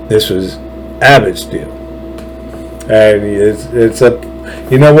 This was Abbott's deal, and it's a,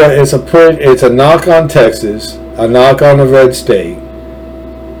 you know what? It's a knock on Texas, a knock on the red state.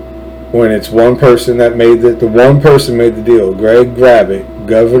 When it's one person that made the one person made the deal, Greg Abbott,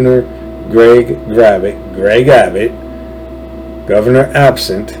 Governor Greg Abbott, Governor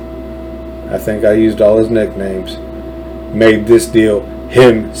Absent. I think I used all his nicknames. Made this deal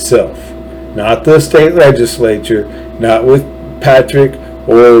himself, not the state legislature, not with Patrick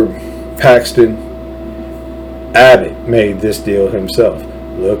or Paxton. Abbott made this deal himself.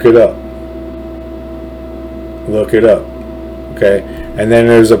 Look it up. Look it up. Okay? And then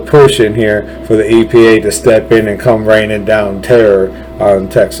there's a push in here for the EPA to step in and come raining down terror on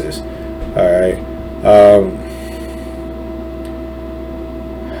Texas. Alright?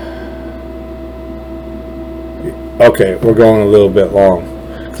 Okay, we're going a little bit long.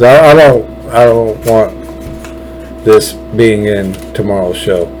 Because I don't want this being in tomorrow's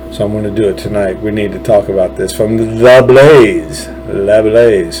show. So I'm going to do it tonight. We need to talk about this from The Blaze. La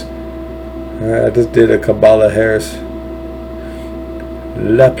Blaze. I just did a Kamala Harris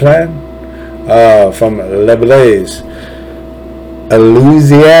La Plan from La Blaze. A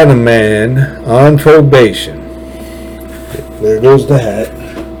Louisiana man on probation. There goes the hat.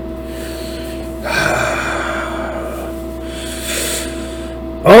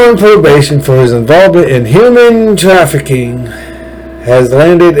 On probation for his involvement in human trafficking, has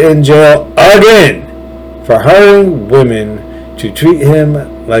landed in jail again for hiring women to treat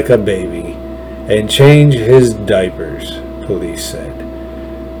him like a baby and change his diapers, police said.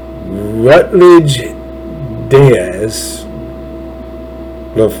 Rutledge Diaz,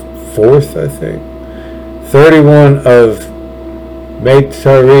 the fourth, I think, 31 of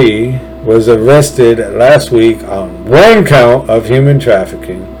Metairie, was arrested last week on one count of human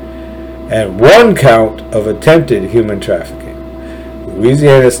trafficking and one count of attempted human trafficking.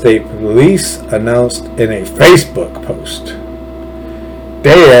 Louisiana State Police announced in a Facebook post.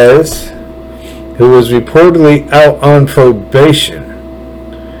 Diaz, who was reportedly out on probation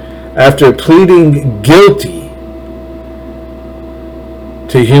after pleading guilty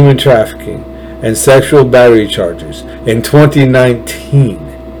to human trafficking and sexual battery charges in 2019.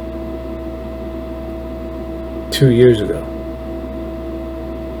 2 years ago.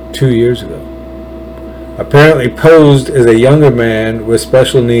 2 years ago. Apparently posed as a younger man with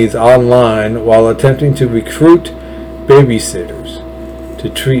special needs online while attempting to recruit babysitters to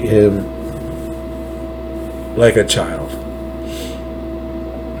treat him like a child.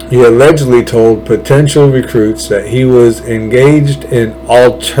 He allegedly told potential recruits that he was engaged in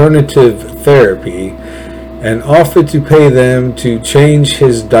alternative therapy and offered to pay them to change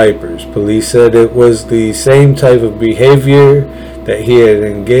his diapers. Police said it was the same type of behavior that he had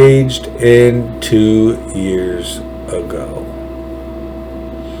engaged in 2 years ago.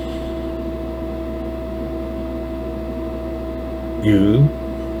 You,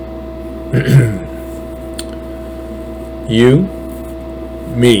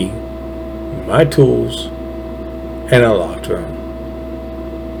 me, my tools, and a locked room.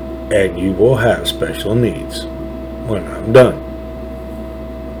 and you will have special needs when I'm done.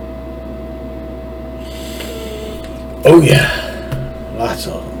 Oh yeah, lots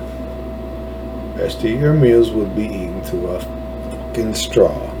of them. Rest of your meals would be eaten through a fucking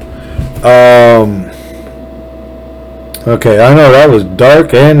straw. Okay, I know that was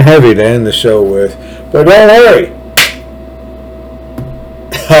dark and heavy to end the show with, but don't worry.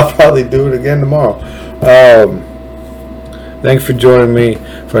 I'll probably do it again tomorrow. Thanks for joining me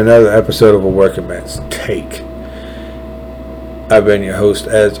for another episode of A Working Man's Take. I've been your host,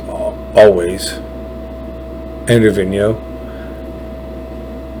 as always, Andrew Vigneault,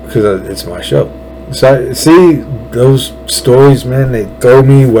 because it's my show. So, see, those stories, man, they throw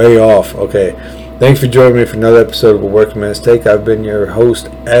me way off. Okay, thanks for joining me for another episode of A Working Man's Take. I've been your host,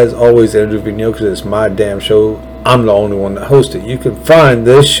 as always, Andrew Vigneault, because it's my damn show. I'm the only one that hosts it. You can find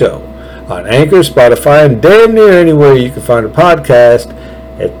this show on Anchor, Spotify, and damn near anywhere you can find a podcast.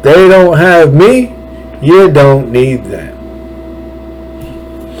 If they don't have me, you don't need them.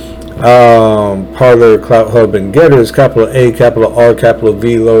 Parler, Clout Hub, and Getters, capital A, capital R, capital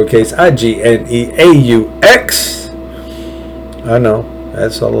V, lowercase IGNEAUX. I know,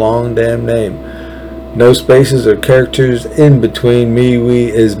 that's a long damn name. No spaces or characters in between. Me, we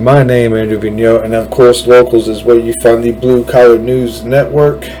is my name, Andrew Vigneault, and of course, Locals is where you find the Blue Collar News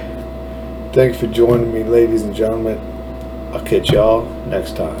Network. Thanks for joining me, ladies and gentlemen. I'll catch y'all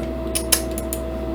next time.